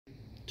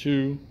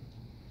2.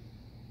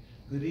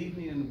 Good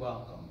evening and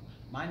welcome.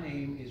 My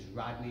name is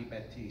Rodney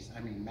Batiste.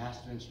 I'm a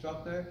master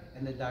instructor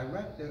and the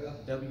director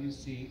of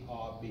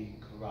WCRB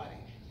Karate.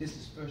 This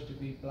is first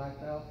degree black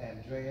belt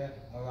Andrea.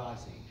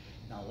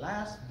 Now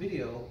last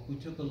video we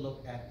took a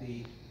look at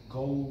the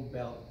gold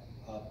belt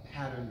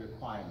pattern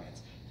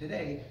requirements.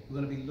 Today we're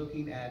going to be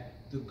looking at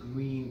the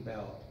green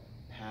belt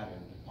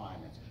pattern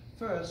requirements.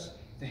 First,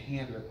 the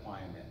hand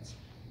requirements.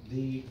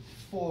 The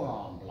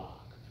forearm block.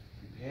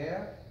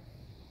 Prepare,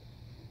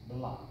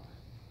 block.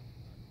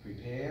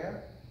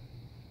 Prepare,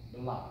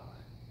 block.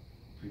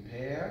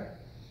 Prepare,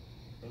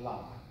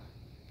 block.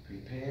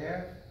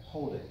 Prepare,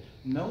 hold it.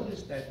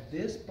 Notice that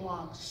this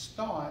block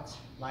starts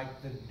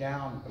like the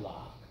down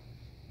block.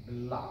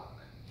 Block.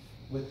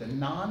 With the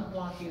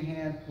non-blocking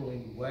hand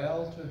pulling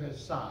well to her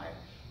side.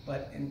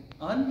 But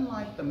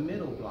unlike the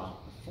middle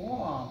block, the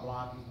forearm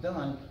block is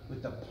done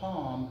with the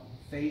palm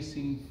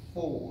facing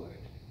forward.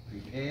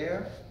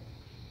 Prepare,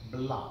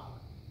 block.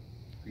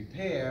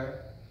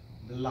 Prepare,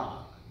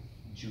 block.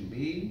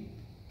 Jumbi.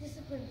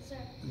 Discipline, sir.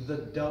 The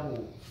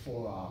double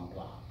forearm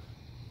block.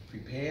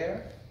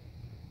 Prepare,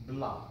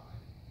 block.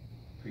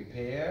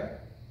 Prepare,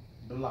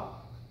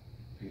 block.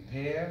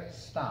 Prepare,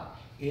 stop.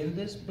 In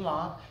this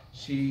block,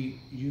 she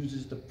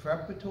uses the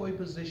preparatory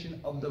position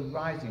of the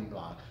rising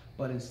block,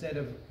 but instead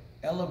of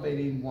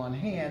elevating one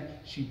hand,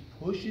 she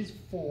pushes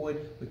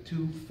forward with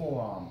two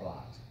forearm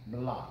blocks.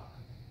 Block.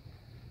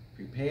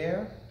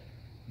 Prepare,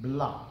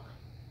 block.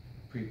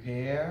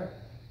 Prepare,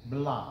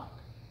 block.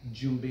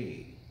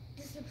 Jumbi.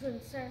 Discipline,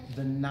 sir.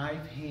 The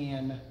knife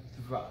hand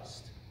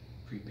thrust.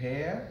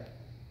 Prepare,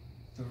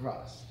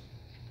 thrust.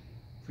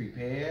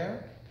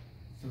 Prepare,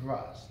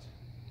 thrust.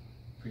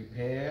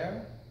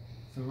 Prepare,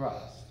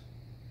 thrust.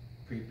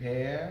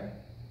 Prepare,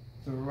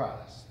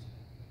 thrust.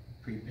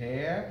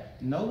 Prepare.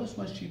 Notice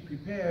when she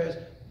prepares,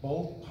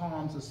 both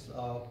palms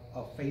are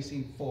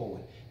facing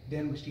forward.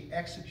 Then when she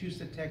executes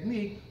the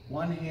technique,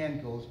 one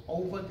hand goes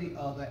over the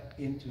other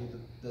into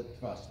the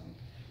thrusting.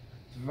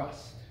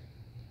 Thrust.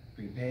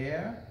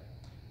 Prepare,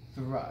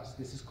 thrust.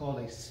 This is called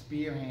a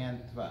spear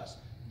hand thrust.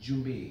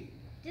 Jumbi.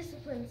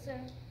 Discipline, sir.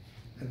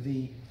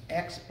 The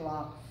X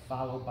block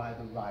followed by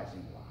the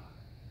rising block.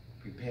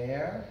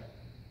 Prepare,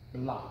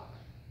 block.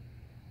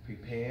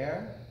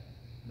 Prepare,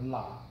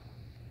 block.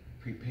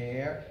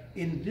 Prepare.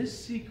 In this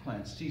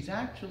sequence, she's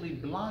actually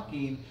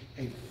blocking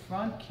a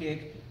front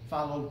kick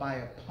followed by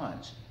a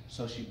punch.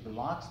 So she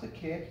blocks the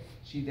kick,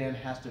 she then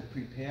has to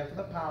prepare for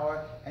the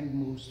power and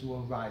moves to a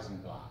rising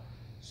block.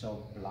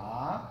 So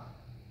block,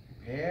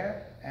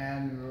 prepare,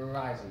 and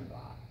rising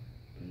block.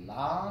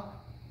 Block,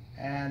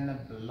 and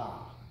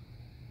block.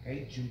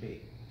 Okay, Jumbi.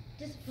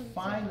 Discipline, sir.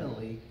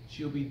 Finally,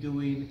 she'll be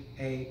doing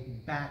a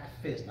back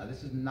fist. Now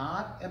this is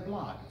not a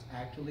block, it's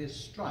actually a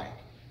strike.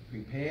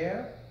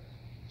 Prepare,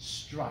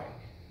 strike.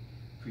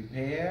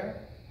 Prepare,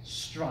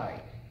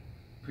 strike.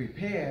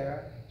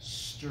 Prepare,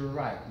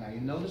 strike. Now you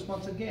notice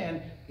once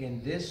again,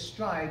 in this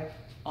strike,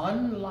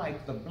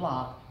 unlike the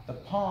block, the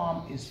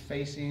palm is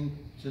facing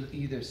to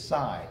either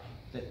side.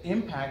 The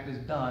impact is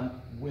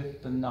done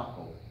with the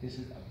knuckle. This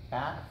is a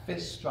back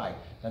fist strike.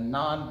 The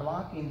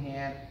non-blocking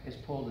hand is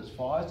pulled as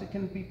far as it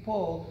can be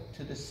pulled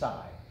to the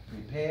side.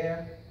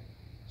 Prepare,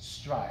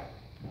 strike.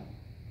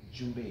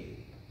 Jumbi.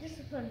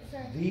 Discipline,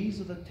 sir.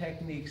 These are the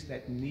techniques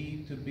that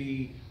need to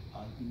be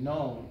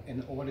known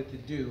in order to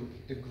do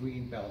the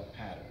green belt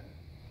pattern.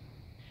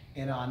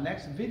 In our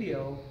next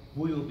video,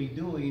 we will be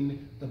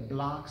doing the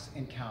blocks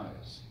and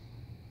counters.